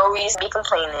got no reason to be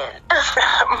complaining.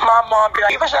 My mom be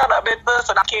like, even shut up, bitch,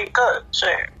 listen, I can't cook.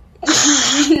 Shit.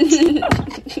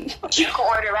 You can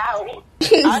order out.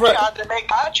 I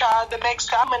tried to make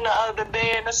salmon the other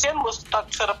day, and the skin was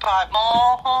stuck to the pot.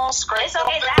 It's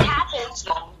okay, that happens.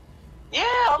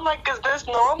 Yeah, I'm like, is this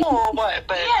normal or what?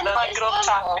 But yeah, no, let's get off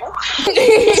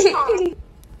topic.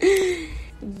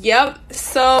 Yep.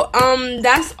 So,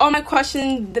 that's all my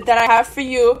questions that I have for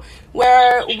you.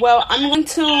 I'm going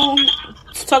to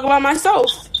to talk about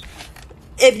myself.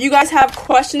 If you guys have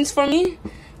questions for me,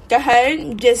 go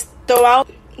ahead, just throw out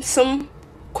some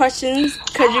questions,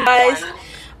 because you guys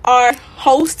are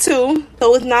hosts too,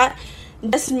 so it's not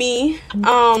just me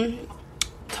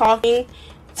talking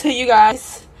to you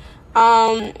guys.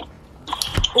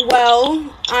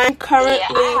 Well, I'm currently... Yeah,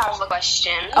 I have a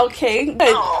question. Okay, good.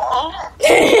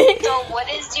 So what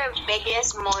is your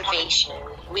biggest motivation?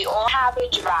 We all have a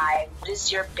drive. What is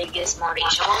your biggest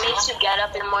motivation? What makes you get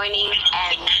up in the morning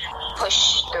and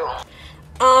push through?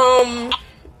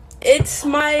 It's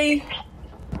my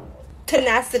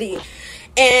tenacity,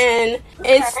 and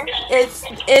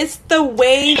it's the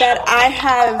way that I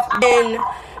have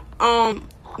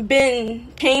been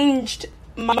changed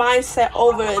my mindset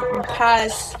over the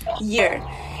past year.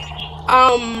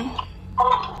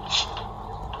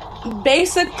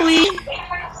 Basically,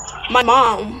 my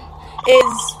mom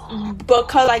is,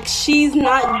 because like she's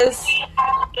not just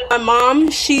my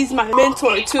mom, she's my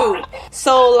mentor too.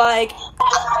 So like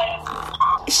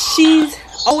she's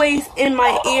always in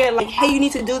my ear, like, hey, you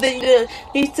need to do this,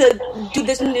 you need to do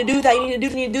this, you need to do that, you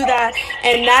need to do that,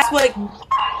 and that's what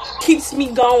keeps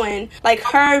me going. Like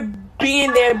her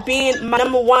being there, being my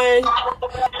number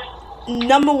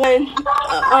one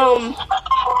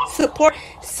support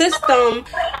system,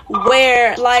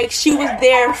 where like she was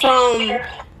there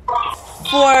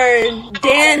for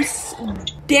dance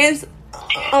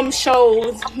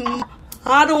shows,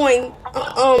 modeling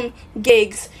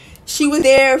gigs. She was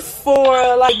there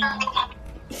for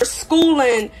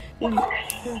schooling,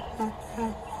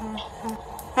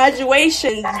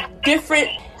 graduations, different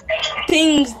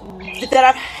things that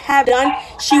I have done.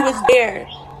 She was there.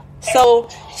 So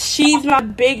she's my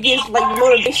biggest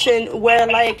motivation, where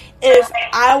if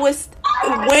I was,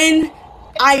 when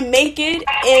I make it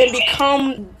and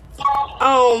become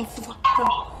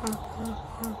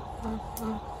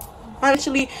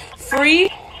financially free,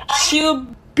 she'll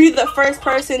be the first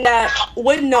person that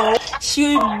would know.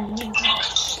 She would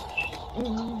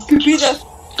be the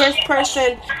first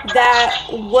person that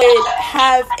would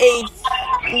have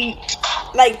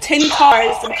 10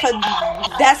 cars, because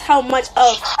that's how much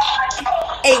of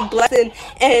a blessing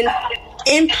and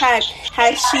impact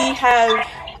has she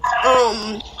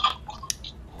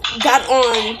got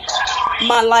on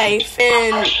my life.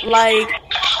 And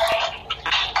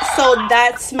so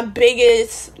that's my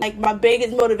biggest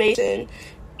motivation.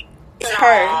 It's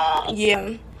her.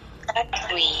 Yeah. That's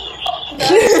sweet.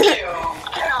 That's cute.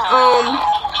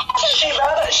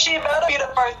 She better be the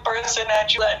first person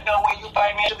that you let know when you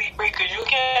financially free, because you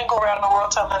can't go around the world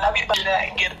telling everybody that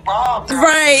and get robbed.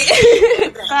 Right.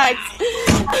 Facts.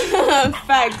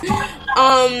 Facts.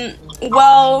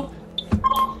 Well,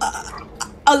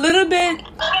 a little bit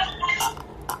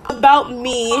about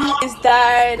me is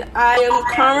that I am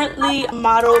currently a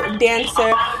model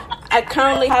dancer. I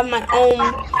currently have my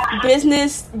own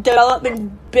business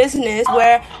development business,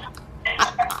 where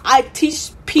I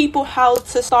teach people how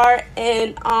to start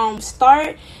and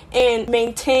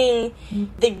maintain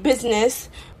the business.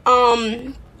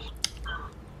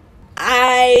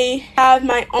 I have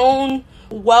my own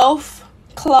wealth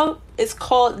club. It's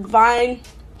called Vine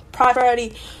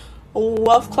Prosperity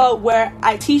Wealth Club, where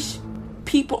I teach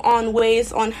people on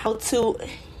ways on how to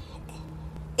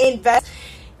invest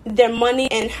their money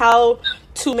and how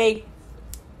to make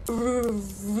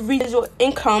residual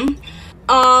income.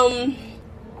 I'm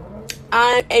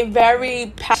a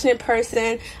very passionate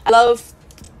person. I love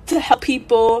to help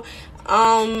people.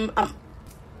 I'm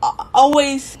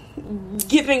always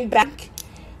giving back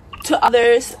to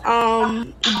others.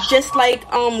 Just like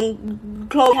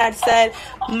Chloe had said,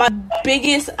 my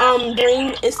biggest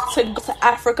dream is to go to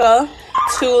Africa,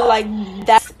 to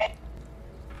that's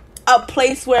a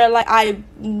place where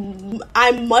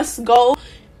I must go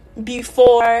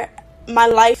before my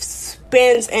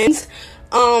lifespan ends.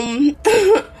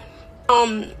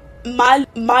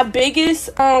 My biggest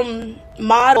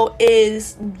motto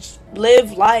is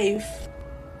live life.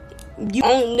 You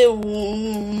only live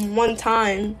one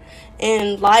time,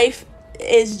 and life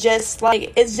is just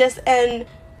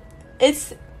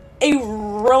it's a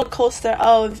roller coaster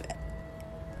of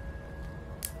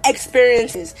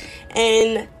experiences,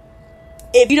 and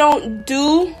if you don't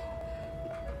do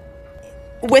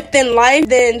within life,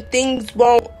 then things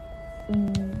won't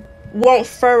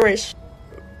flourish.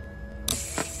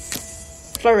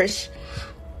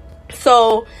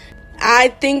 So I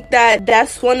think that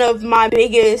that's one of my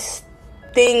biggest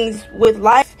things with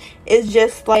life, is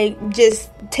just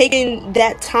taking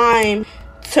that time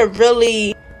to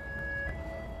really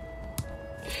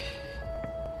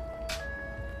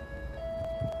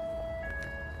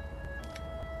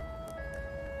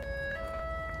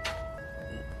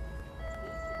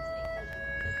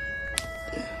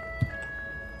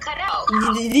cut out.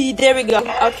 There we go.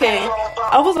 Okay.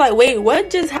 I was like, wait, what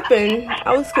just happened?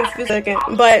 I was confused for a second.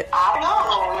 But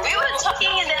we were talking,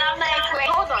 and then I'm like, wait,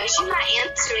 hold on, she's not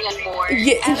answering anymore.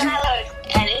 Yeah. And then I look,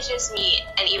 and it's just me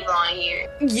and Yvonne here.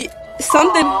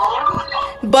 Something.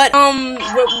 But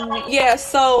yeah.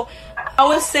 So I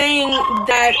was saying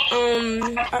that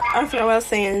I forgot what I was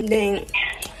saying. Dang.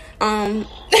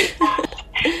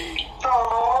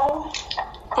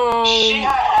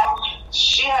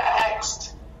 She had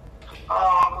asked.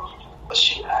 What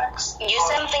she asked? You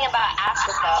said something about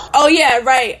Africa. Oh yeah,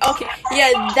 right. Okay,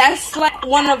 yeah, that's like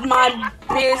one of my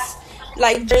biggest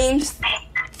like dreams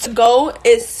to go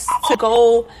is to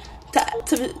go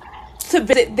to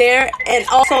visit there and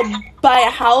also buy a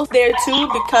house there too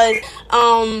because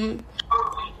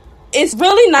it's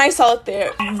really nice out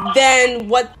there than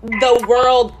what the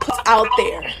world puts out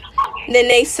there. And then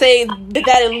they say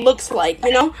that it looks like,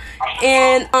 you know,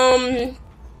 and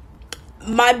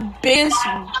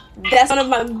that's one of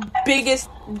my biggest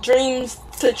dreams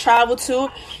to travel to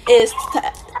is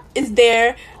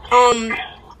there.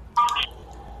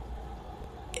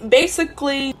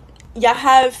 Basically, y'all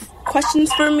have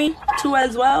questions for me too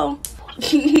as well.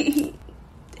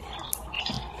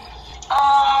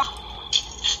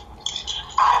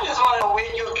 I just want to know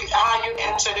how you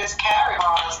enter this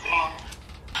carry-on thing.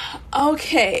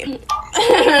 Okay.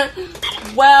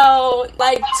 Well,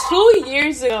 like 2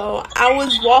 years ago, I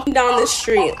was walking down the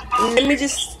street. Let me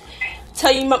just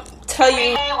tell you.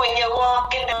 Hey, when you're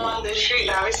walking down the street,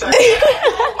 I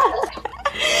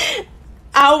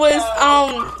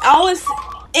was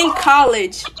in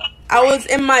college. I was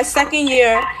in my second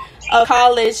year of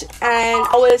college, and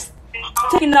I was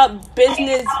taking up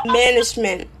business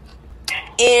management.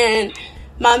 And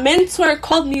my mentor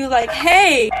called me like,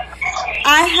 "Hey,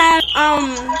 I had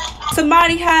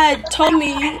somebody had told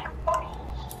me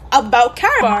about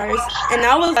carry bars," and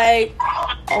I was like,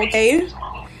 "Okay."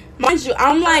 Mind you,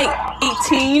 I'm like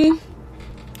 18,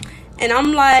 and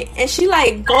I'm like, and she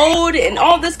like gold and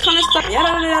all this kind of stuff,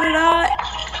 yada yada yada,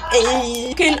 and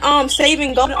you can save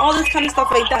in gold and all this kind of stuff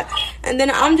like that. And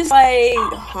then I'm just like,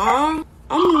 huh?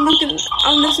 I'm listening,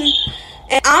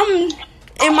 and I'm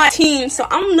in my teens, so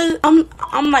I'm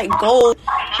like, gold?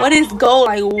 What is gold?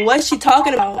 Like, what's she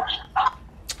talking about?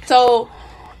 So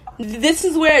this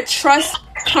is where trust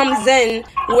comes in,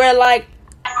 where like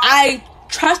I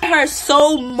trust her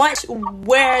so much,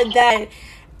 where that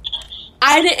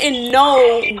I didn't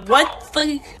know what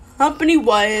the company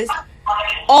was.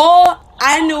 All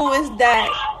I knew is that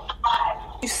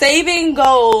you save in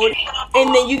gold,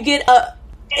 and then you get a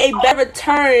better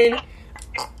return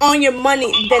on your money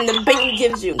than the bank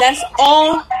gives you. That's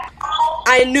all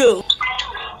I knew.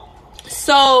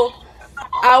 So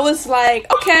I was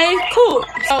like, okay, cool.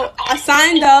 So I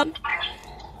signed up.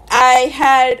 I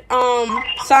had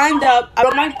signed up. I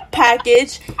wrote my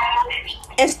package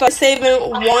and started saving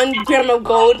 1 gram of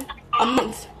gold a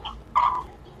month.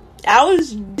 I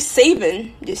was just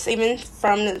saving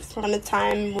from the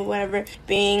time, whatever,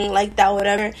 being like that,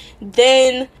 whatever.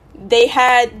 Then they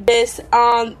had this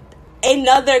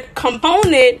another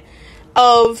component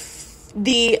of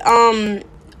the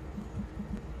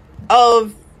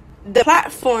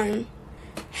platform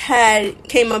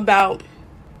came about,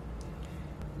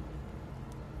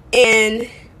 and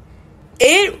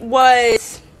it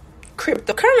was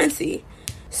cryptocurrency.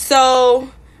 So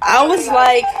I was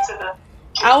like,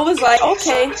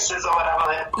 okay,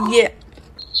 yeah.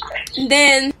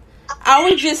 Then I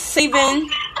was just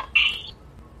saving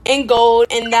in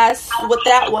gold, and that's what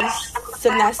that was. So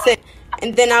that's it.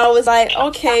 And then I was like,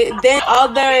 okay. Then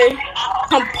other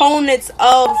components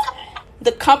of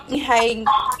the company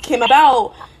came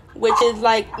about, which is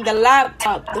like the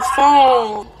laptop, the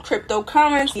phone,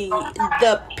 cryptocurrency,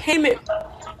 the payment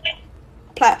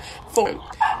platform.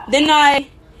 Then I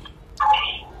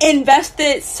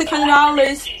invested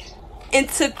 $600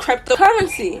 into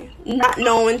cryptocurrency, not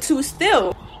knowing to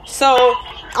still. So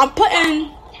I'm putting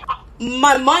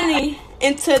my money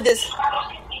into this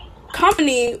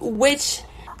company, which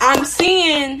I'm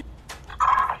seeing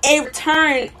a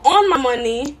return on my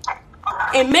money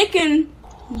and making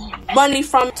money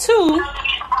from too.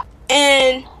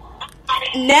 And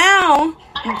now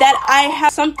that I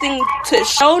have something to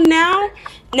show now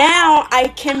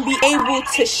I can be able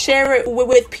to share it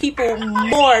with people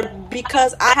more,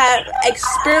 because I have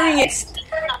experience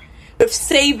with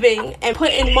saving and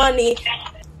putting money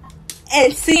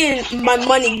and seeing my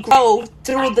money grow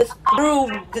through the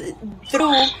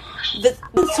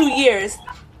 2 years.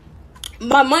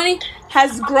 My money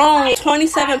has grown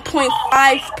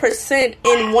 27.5%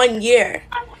 in 1 year,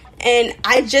 and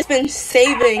I just been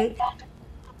saving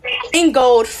in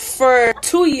gold for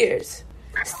 2 years.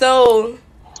 So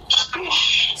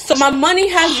my money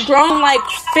has grown like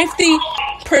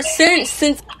 50%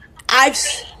 since I've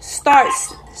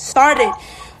started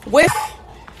with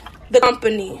the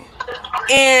company.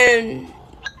 And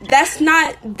that's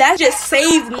just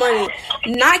saved money,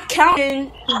 not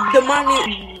counting the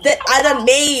money that I done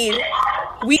made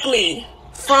weekly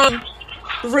from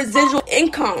residual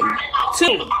income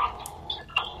too.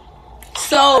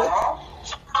 So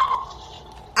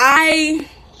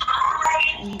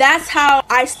that's how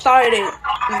I started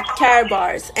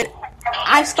Karatbars, and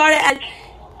I started at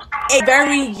a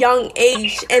very young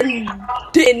age and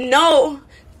didn't know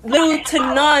little to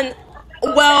none.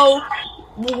 Well,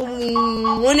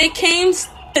 when it came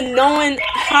to knowing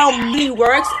how money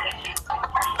works,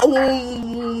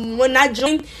 when I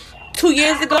joined 2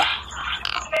 years ago,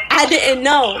 I didn't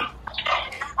know.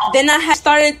 Then I had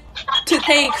started to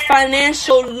take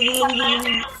financial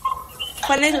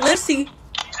literacy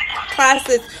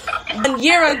classes 1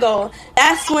 year ago.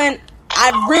 That's when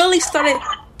I really started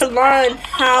to learn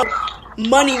how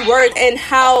money works and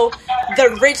how the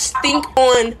rich think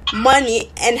on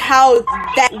money and how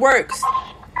that works.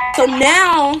 So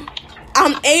now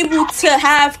I'm able to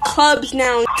have clubs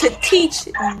now to teach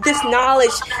this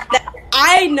knowledge that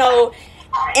I know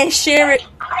and share it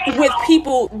with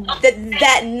people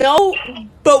that know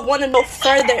but want to know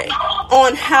further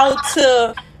on how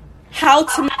to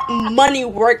make money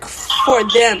work for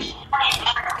them.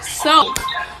 So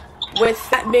with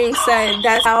that being said,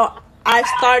 that's how I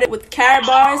started with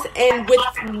Karatbars, and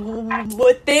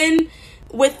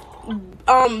with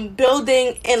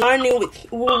building and learning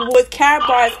with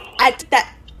Karatbars, I took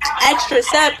that extra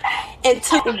step and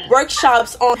took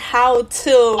workshops on how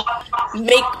to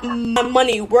make my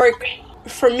money work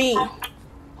for me.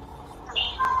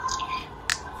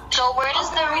 So where does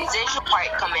the residual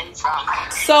part come in from?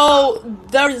 So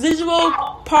the residual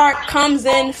part comes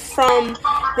in from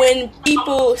when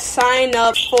people sign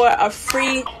up for a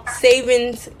free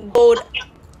savings gold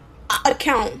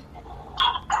account.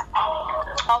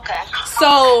 Okay.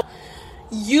 So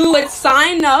you would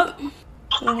sign up,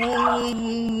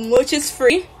 which is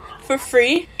free, for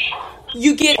free.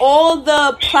 You get all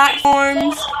the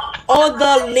platforms, all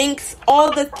the links, all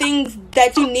the things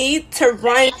that you need to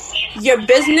run your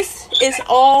business is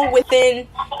all within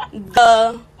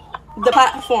the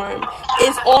platform.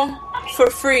 It's all for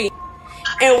free.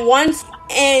 And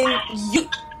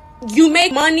you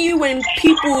make money when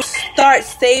people start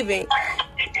saving.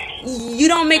 You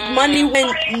don't make money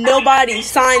when nobody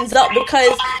signs up,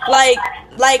 because like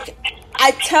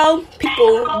I tell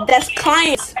people that's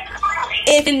clients,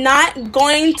 if you're not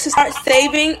going to start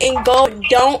saving in gold,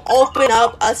 don't open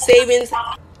up a savings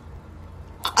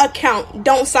account.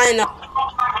 Don't sign up.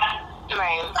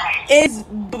 Right. It's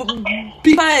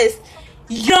because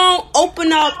you don't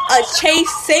open up a Chase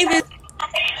savings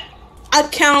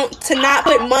account to not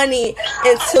put money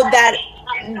into that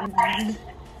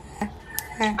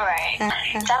Right.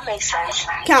 That makes sense.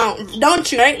 account,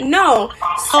 don't you? Right? No.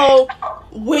 So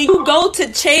when you go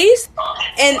to Chase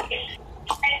and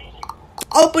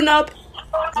open up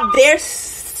their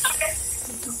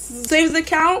savings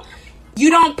account,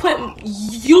 you don't put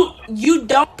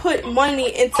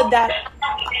money into that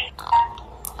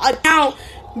account,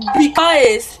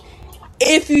 because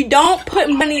if you don't put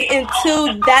money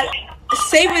into that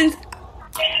savings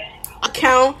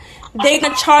account, they're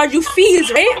gonna charge you fees,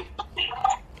 right?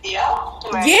 Yeah.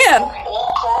 Right.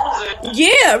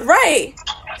 Yeah, right.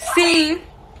 See,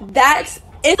 it's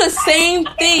the same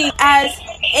thing as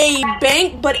a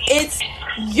bank, but it's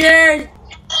you're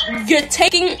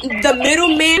taking the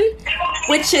middleman,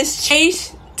 which is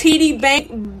Chase, TD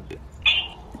Bank,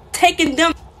 taking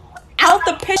them out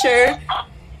the picture,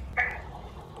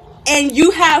 and you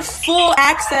have full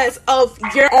access of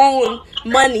your own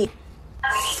money.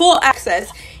 Full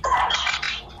access.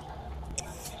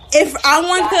 If I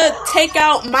want to take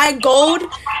out my gold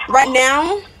right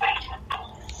now,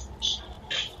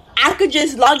 I could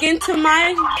just log into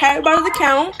my Karatbars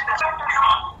account,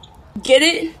 get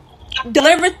it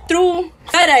delivered through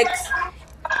FedEx,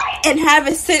 and have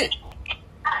it sent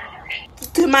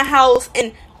to my house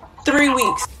in 3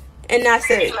 weeks, and that's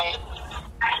it.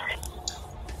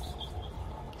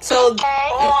 So, Or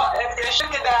if your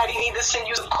sugar daddy need to send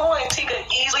you some coins, he could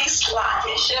easily slide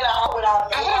his shit out without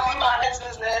knowing my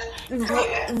business.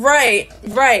 right.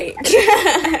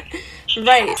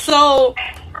 Right. So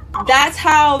that's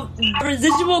how the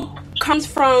residual comes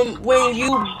from, when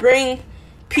you bring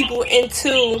people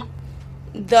into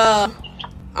the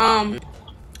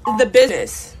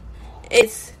business.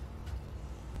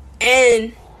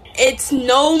 And It's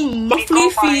no monthly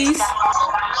fees.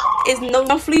 It's no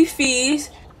monthly fees.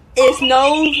 It's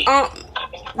no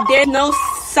there's no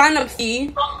sign up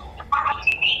fee.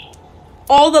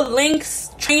 All the links,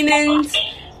 trainings,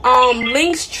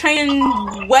 training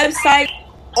website,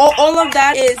 all of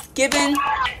that is given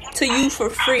to you for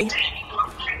free.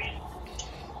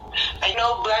 I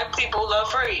know black people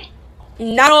love free.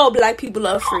 Not all black people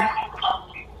love free.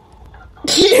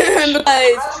 Because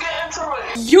Let's get into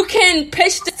it. you can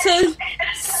pitch it to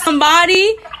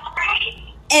somebody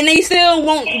and they still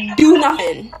won't do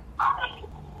nothing.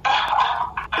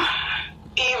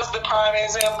 Eve was the prime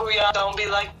example. Y'all don't be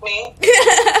like me.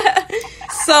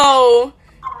 So,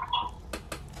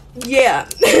 yeah.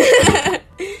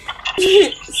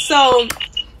 So,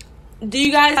 do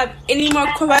you guys have any more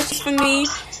questions for me?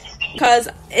 Because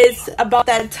it's about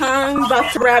that time. We're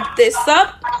about to wrap this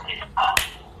up.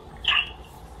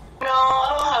 No, I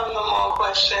don't have no more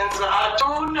questions. I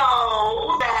do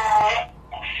know that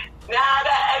now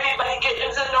that everybody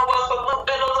getting to know us a little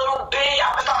bit,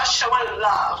 y'all start showing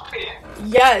love.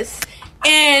 Yes.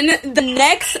 And the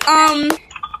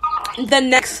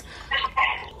next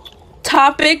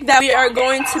topic that we are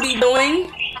going to be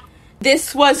doing,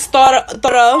 this was thought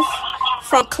of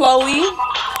from Chloe,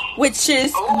 which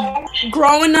is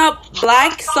growing up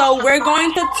black. So we're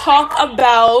going to talk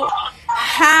about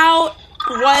how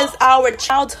was our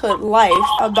childhood life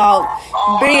about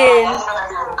being That's gonna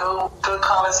be a good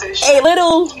conversation. a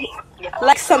little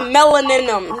like some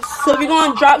melanin. So we're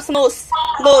gonna drop some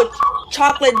little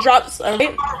chocolate drops,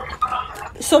 alright?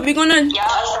 So we're gonna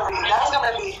That's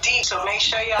gonna be deep. So make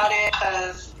sure y'all there,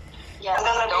 cause it's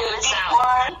gonna be a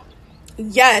deep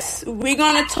one. yes, we're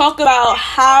gonna talk about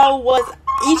how was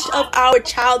each of our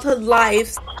childhood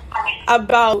lives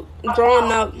about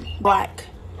growing up black.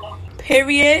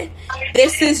 Period.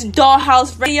 This is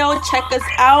Dollhouse Radio. Check us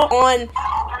out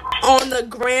on the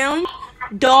gram.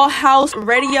 Dollhouse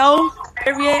Radio.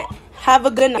 Period. Have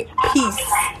a good night. Peace.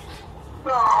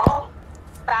 No.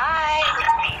 Bye.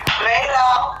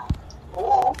 Later.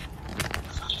 Ooh.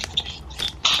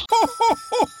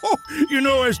 You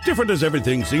know, as different as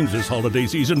everything seems this holiday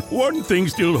season, one thing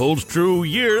still holds true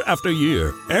year after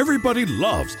year. Everybody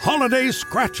loves holiday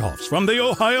scratch-offs from the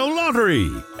Ohio Lottery.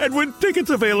 And with tickets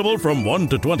available from $1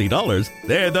 to $20,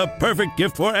 they're the perfect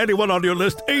gift for anyone on your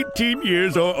list 18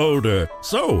 years or older.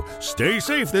 So, stay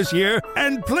safe this year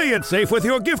and play it safe with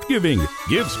your gift giving.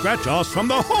 Give scratch-offs from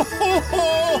the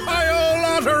Ohio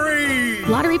Lottery!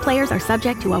 Lottery players are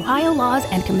subject to Ohio laws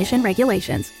and commission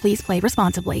regulations. Please play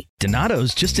responsibly.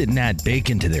 Donato's just didn't add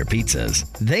bacon to their pizzas.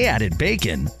 They added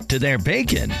bacon to their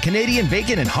bacon. Canadian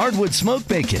bacon and hardwood smoked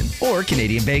bacon. Or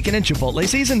Canadian bacon and Chipotle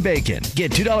seasoned bacon.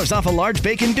 Get $2 off a large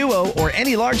bacon duo or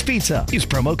any large pizza. Use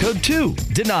promo code 2.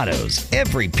 Donato's.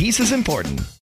 Every piece is important.